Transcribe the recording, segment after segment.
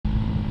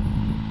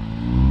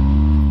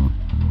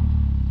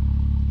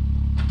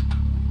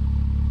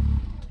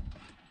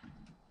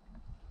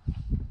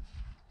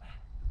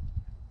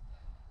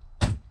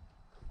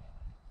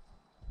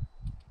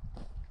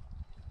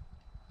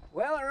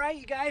right,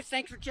 you guys,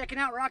 thanks for checking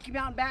out Rocky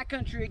Mountain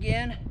Backcountry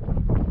again.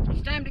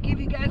 It's time to give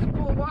you guys a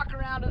full walk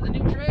around of the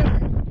new trailer.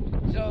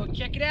 So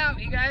check it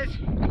out, you guys.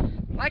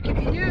 Like if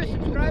you do,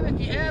 subscribe if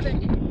you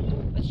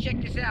haven't. Let's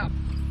check this out.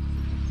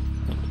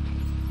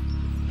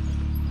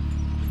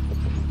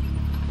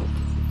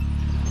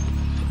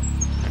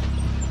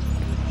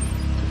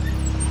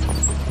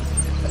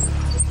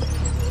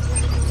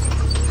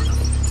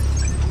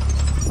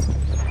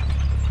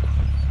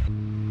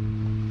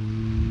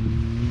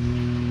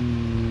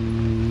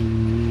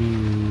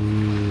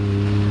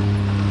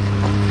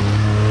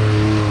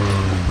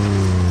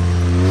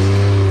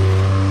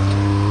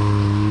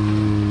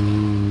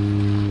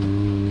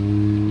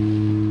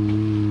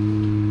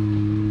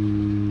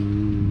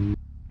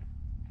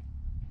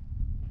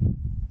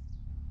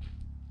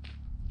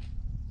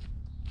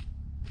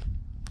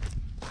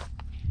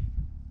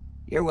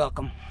 You're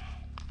welcome.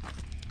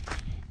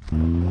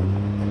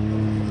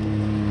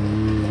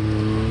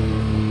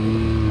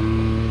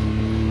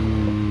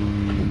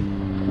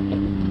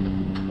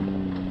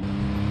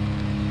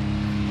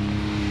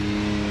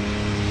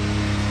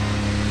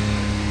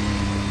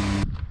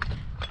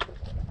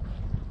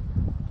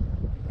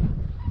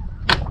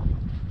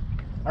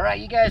 All right,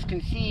 you guys can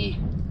see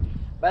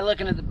by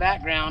looking at the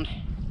background,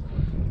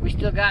 we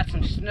still got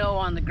some snow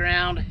on the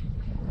ground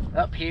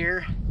up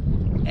here,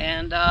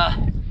 and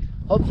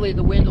hopefully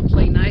the wind will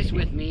play nice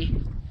with me.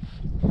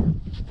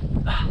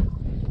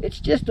 It's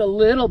just a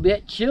little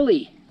bit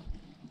chilly.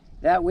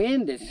 That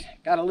wind has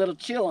got a little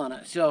chill on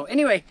it. So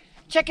anyway,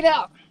 check it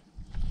out.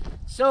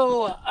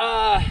 So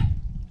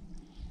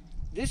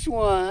this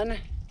one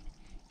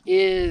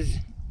is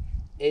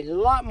a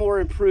lot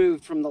more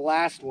improved from the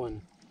last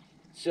one.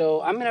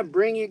 So I'm gonna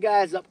bring you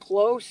guys up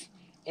close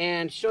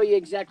and show you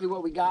exactly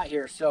what we got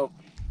here. So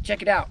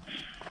check it out.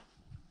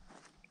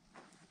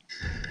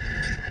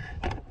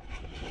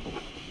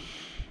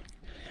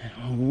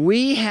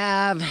 We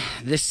have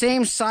the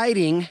same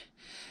siding,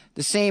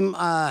 the same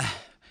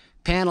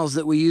panels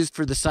that we used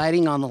for the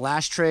siding on the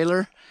last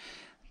trailer,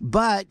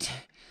 but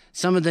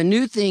some of the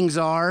new things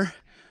are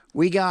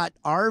we got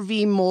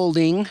RV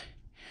molding.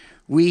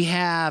 We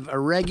have a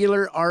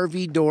regular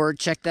RV door.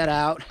 Check that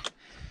out.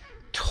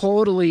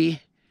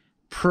 Totally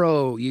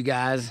pro, you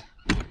guys.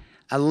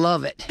 I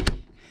love it.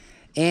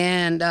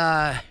 And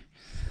I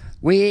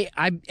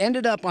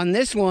ended up on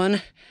this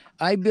one.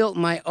 I built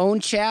my own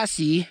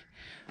chassis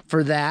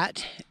for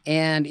that,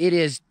 and it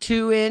is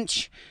 2"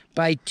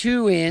 by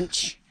 2"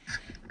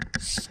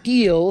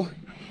 steel,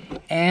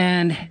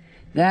 and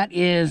that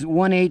is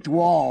 1/8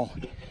 wall.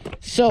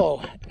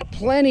 So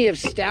plenty of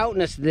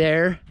stoutness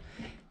there,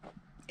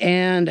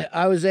 and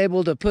I was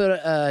able to put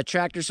a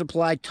Tractor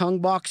Supply tongue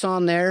box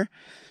on there.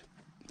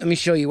 Let me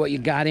show you what you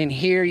got in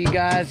here, you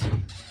guys.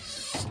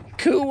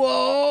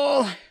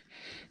 Cool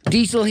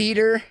diesel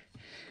heater.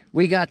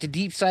 We got the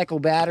deep cycle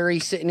battery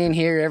sitting in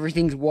here.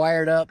 Everything's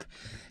wired up,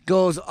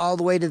 goes all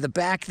the way to the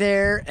back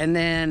there, and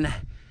then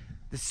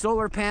the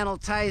solar panel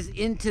ties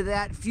into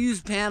that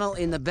fuse panel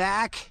in the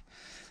back.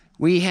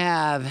 We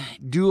have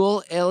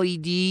dual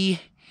LED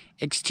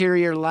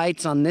exterior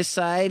lights on this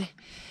side,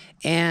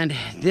 and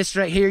this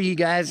right here, you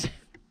guys,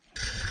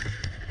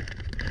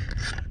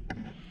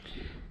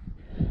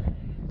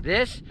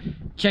 this,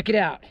 check it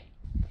out.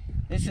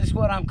 This is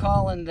what I'm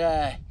calling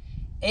the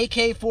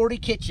AK-40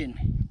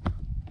 kitchen.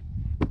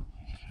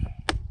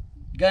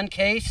 Gun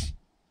case,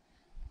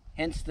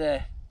 hence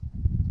the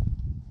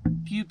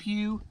pew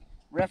pew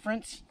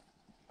reference.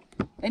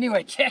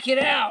 Anyway, check it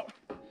out.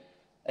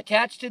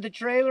 Attached to the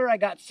trailer, I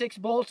got 6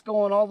 bolts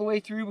going all the way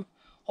through,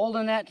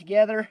 holding that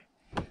together.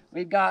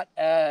 We got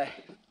the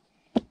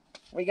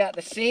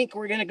sink.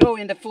 We're gonna go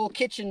into full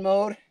kitchen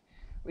mode.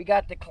 We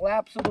got the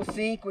collapsible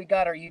sink. We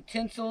got our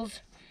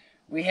utensils.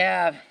 We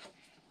have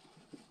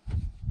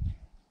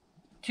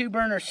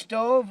 2-burner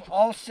stove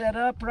all set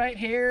up right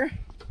here.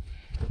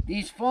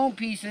 These foam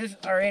pieces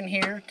are in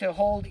here to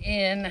hold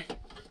in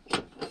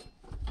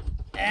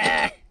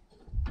the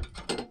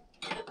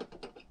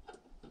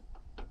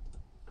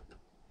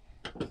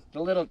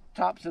little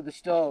tops of the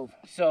stove.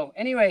 So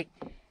anyway,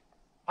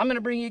 I'm gonna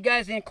bring you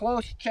guys in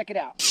close, check it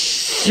out.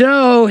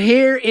 So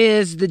here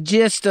is the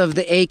gist of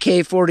the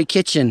AK-40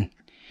 kitchen.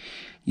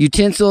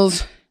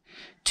 Utensils,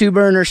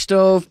 2-burner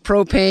stove,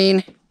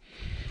 propane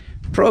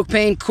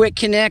quick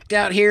connect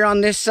out here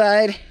on this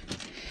side,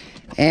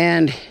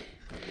 and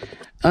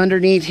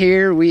underneath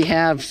here we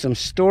have some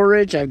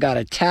storage. I've got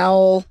a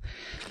towel,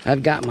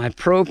 I've got my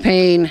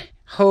propane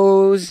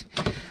hose,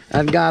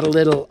 I've got a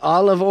little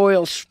olive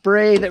oil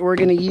spray that we're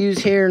going to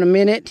use here in a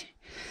minute,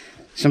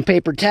 some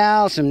paper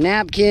towels, some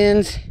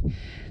napkins,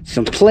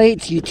 some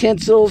plates,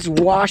 utensils,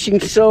 washing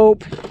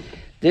soap.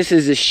 This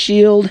is a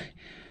shield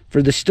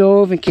for the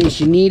stove in case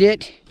you need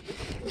it.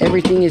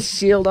 Everything is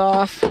sealed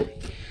off.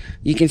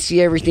 You can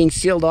see everything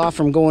sealed off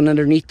from going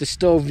underneath the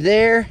stove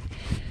there.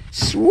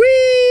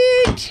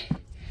 Sweet!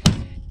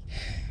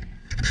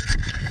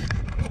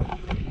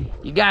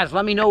 You guys,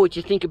 let me know what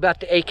you think about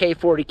the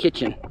AK-40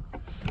 kitchen.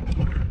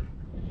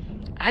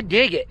 I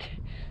dig it.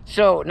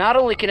 So not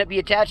only can it be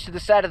attached to the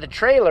side of the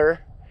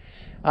trailer,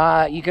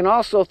 You can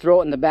also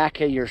throw it in the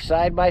back of your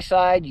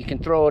side-by-side. You can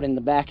throw it in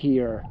the back of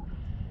your,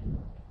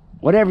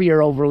 whatever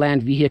your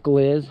overland vehicle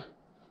is.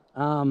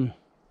 I'm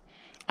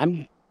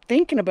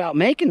thinking about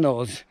making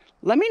those.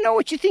 Let me know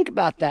what you think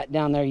about that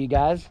down there, you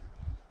guys.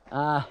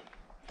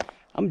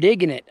 I'm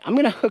digging it. I'm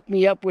gonna hook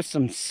me up with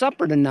some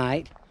supper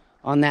tonight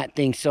on that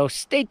thing, so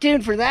stay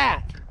tuned for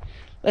that.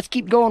 Let's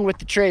keep going with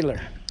the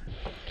trailer.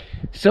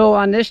 So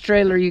on this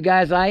trailer, you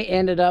guys, I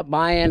ended up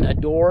buying a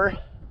door.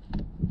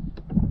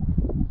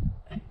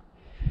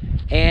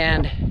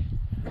 And,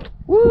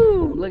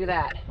 woo, look at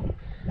that.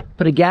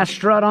 Put a gas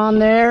strut on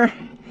there.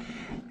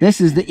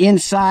 This is the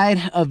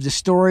inside of the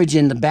storage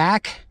in the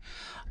back.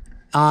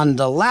 On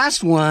the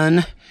last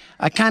one,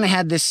 I kind of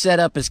had this set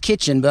up as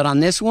kitchen, but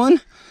on this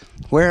one,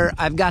 where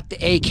I've got the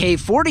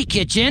AK-40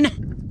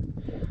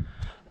 kitchen,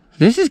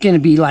 this is going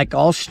to be like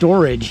all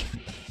storage.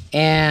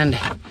 And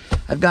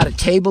I've got a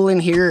table in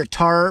here, a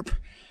tarp.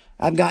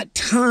 I've got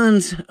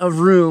tons of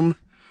room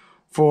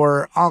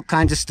for all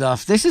kinds of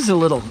stuff. This is a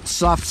little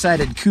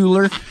soft-sided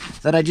cooler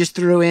that I just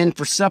threw in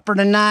for supper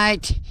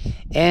tonight.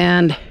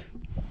 And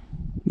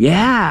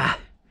yeah,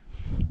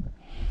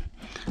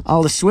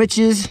 all the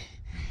switches,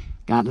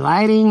 got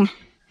lighting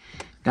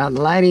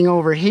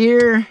over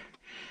here.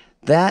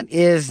 That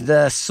is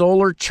the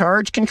solar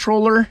charge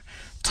controller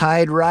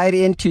tied right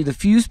into the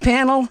fuse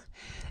panel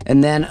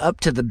and then up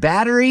to the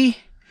battery.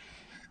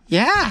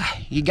 Yeah,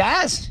 you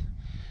guys,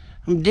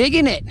 I'm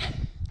digging it.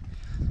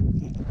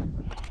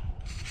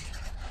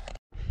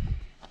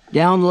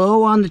 Down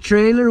low on the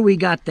trailer, we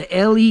got the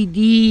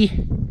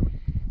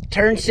LED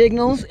turn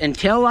signals and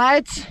tail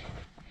lights.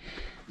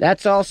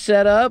 That's all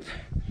set up.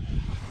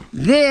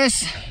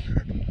 This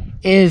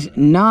is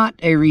not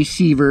a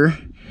receiver.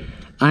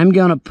 I'm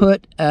gonna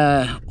put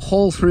a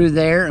hole through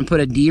there and put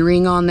a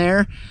D-ring on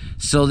there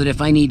so that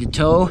if I need to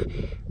tow,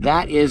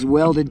 that is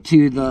welded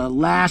to the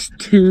last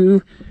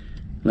two.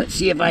 Let's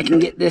see if I can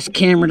get this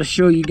camera to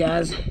show you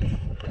guys.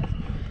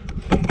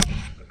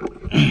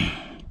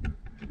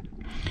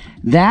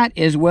 That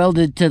is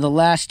welded to the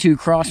last two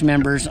cross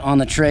members on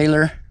the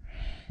trailer.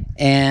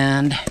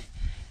 And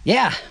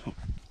yeah.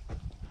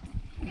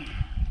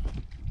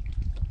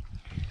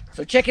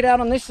 So check it out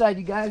on this side,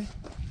 you guys.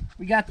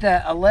 We got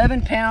the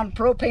 11-pound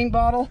propane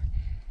bottle.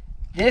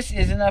 This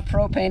is enough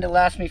propane to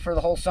last me for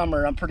the whole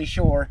summer, I'm pretty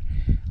sure.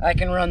 I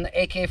can run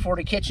the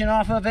AK-40 kitchen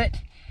off of it,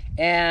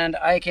 and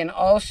I can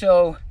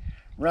also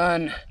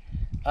run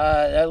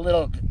a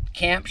little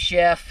Camp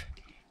Chef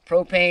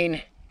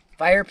propane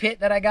fire pit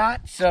that I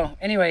got. So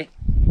anyway,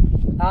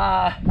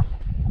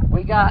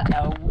 we got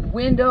a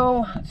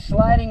window,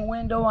 sliding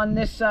window on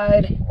this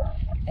side,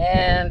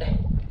 and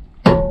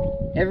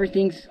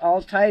everything's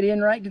all tied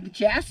in right to the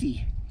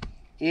chassis.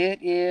 It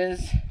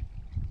is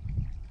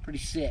pretty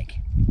sick.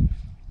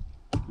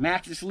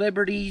 Maxxis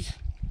Liberties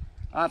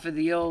off of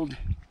the old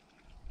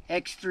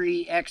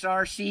X3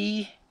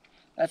 XRC.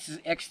 That's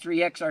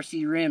X3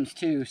 XRC rims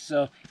too.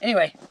 So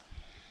anyway,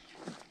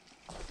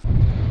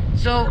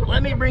 so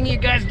let me bring you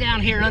guys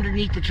down here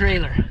underneath the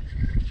trailer.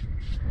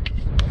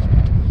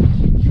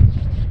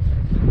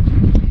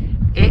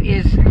 It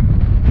is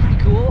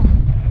pretty cool,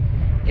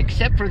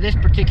 except for this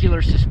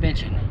particular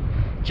suspension.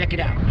 Check it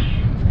out.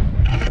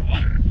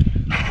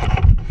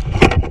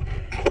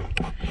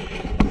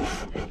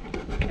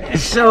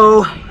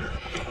 So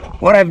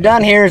what I've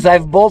done here is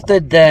I've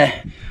bolted the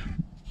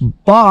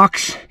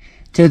box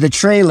to the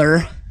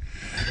trailer,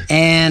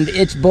 and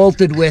it's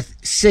bolted with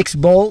 6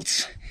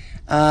 bolts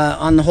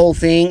on the whole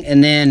thing,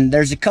 and then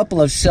there's a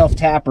couple of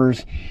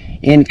self-tappers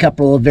in a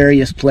couple of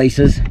various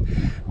places.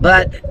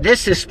 But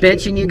this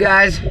suspension, you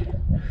guys,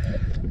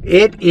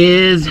 it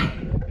is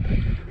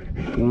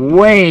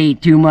way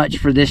too much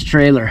for this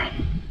trailer.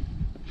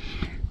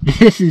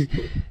 This is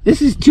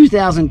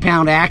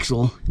 2,000-pound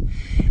axle,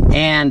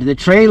 and the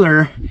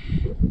trailer,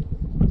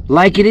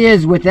 like it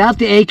is without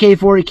the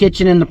AK-40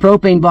 kitchen and the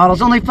propane bottle,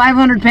 is only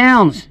 500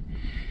 pounds.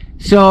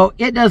 So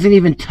it doesn't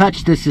even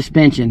touch the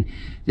suspension.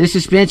 This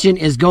suspension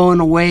is going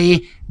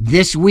away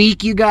this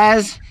week, you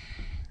guys.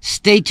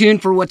 Stay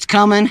tuned for what's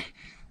coming.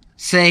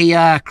 Say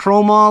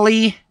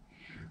chromoly,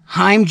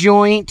 heim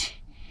joint,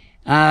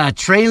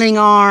 trailing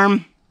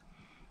arm,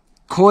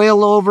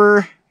 coil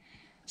over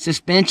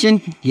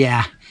suspension.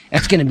 Yeah,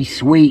 that's gonna be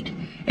sweet.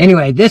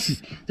 Anyway,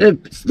 this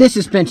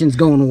suspension's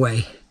going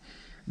away,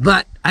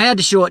 but I had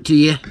to show it to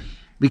you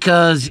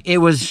because it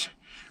was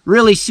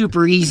really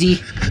super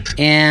easy,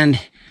 and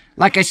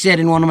like I said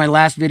in one of my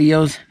last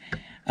videos,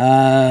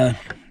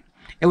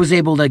 it was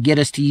able to get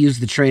us to use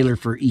the trailer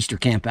for Easter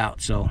camp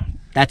out. So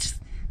that's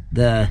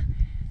the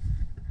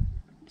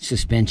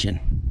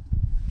suspension.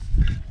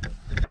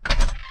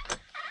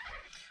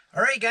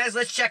 All right, guys,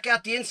 let's check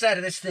out the inside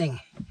of this thing.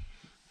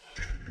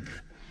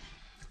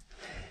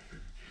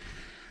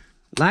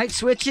 Light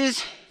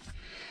switches.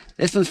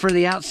 This one's for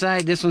the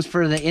outside, this one's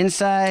for the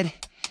inside.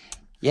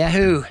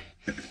 Yahoo.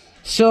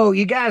 So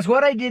you guys,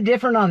 what I did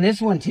different on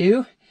this one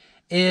too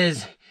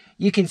is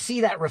you can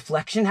see that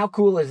reflection. How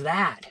cool is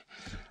that?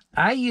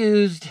 I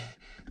used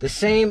the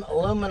same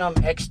aluminum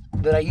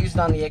that I used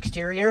on the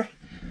exterior,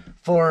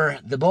 for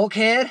the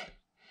bulkhead.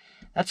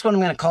 That's what I'm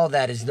going to call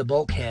that, is the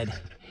bulkhead,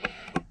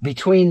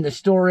 between the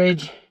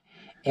storage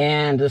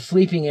and the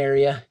sleeping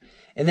area.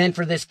 And then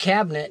for this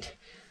cabinet,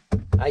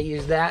 I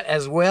use that,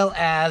 as well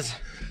as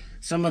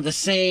some of the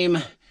same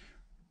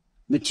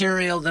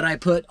material that I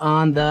put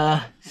on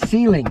the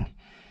ceiling.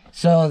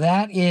 So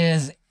that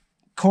is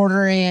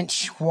 1/4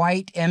 inch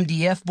white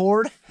MDF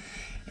board,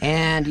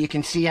 and you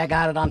can see I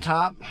got it on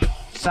top.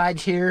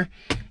 Sides here,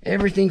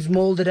 everything's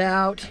molded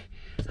out.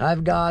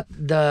 I've got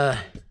the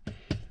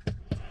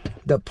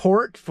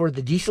port for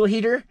the diesel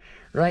heater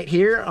right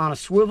here on a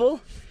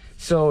swivel.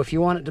 So if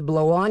you want it to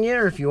blow on you,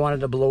 or if you want it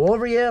to blow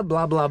over you,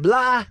 blah, blah,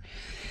 blah.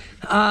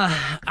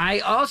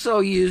 I also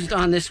used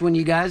on this one,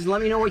 you guys,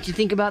 let me know what you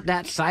think about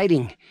that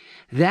siding.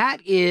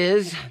 That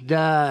is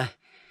the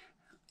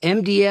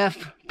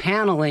MDF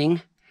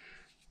paneling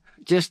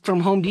just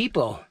from Home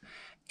Depot.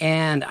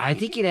 And I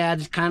think it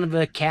adds kind of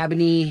a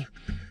cabiny,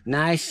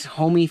 nice,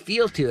 homey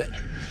feel to it.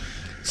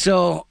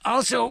 So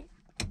also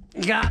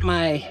got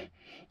my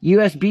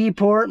USB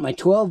port, my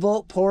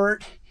 12-volt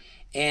port,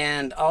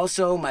 and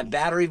also my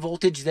battery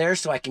voltage there,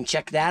 so I can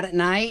check that at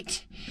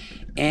night.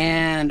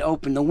 And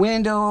open the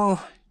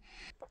window.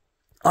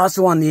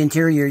 Also on the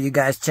interior, you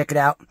guys, check it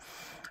out.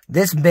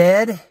 This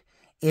bed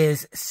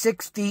is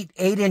 6 feet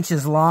 8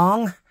 inches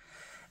long.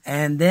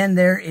 And then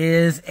there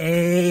is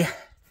a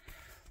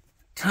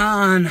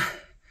ton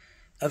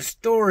of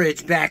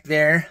storage back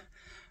there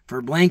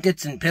for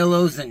blankets and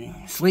pillows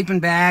and sleeping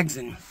bags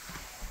and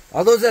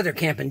all those other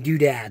camping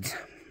doodads.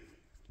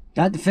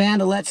 Got the fan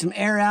to let some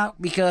air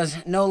out because,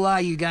 no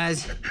lie, you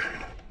guys,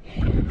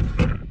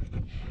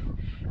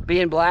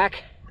 being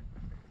black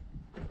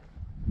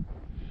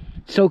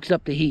soaks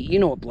up the heat. You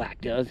know what black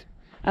does.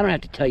 I don't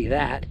have to tell you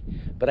that,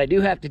 but I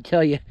do have to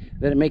tell you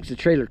that it makes the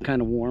trailer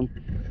kind of warm.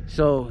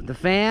 So the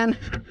fan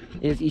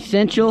is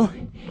essential,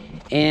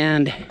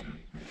 and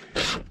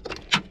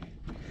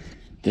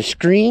the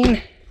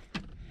screen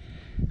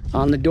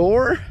on the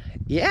door,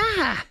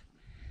 yeah,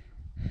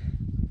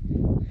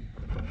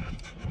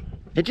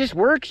 it just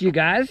works, you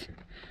guys.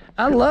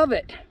 I love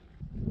it.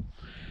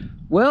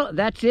 Well,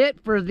 that's it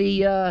for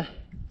the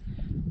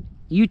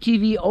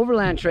UTV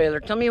overland trailer.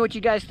 Tell me what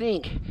you guys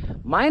think.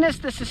 Minus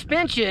the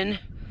suspension,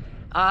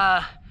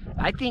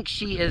 I think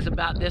she is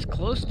about this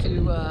close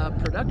to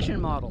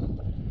production model.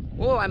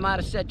 Whoa, I might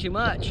have said too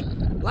much.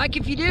 Like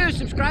if you do,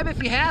 subscribe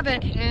if you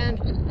haven't, and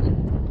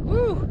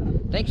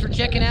woo, thanks for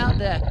checking out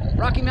the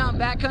Rocky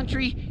Mountain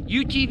Backcountry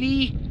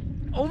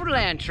UTV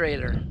overland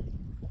trailer.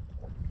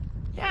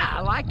 Yeah,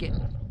 I like it.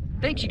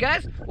 Thanks, you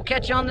guys. We'll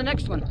catch you on the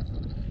next one.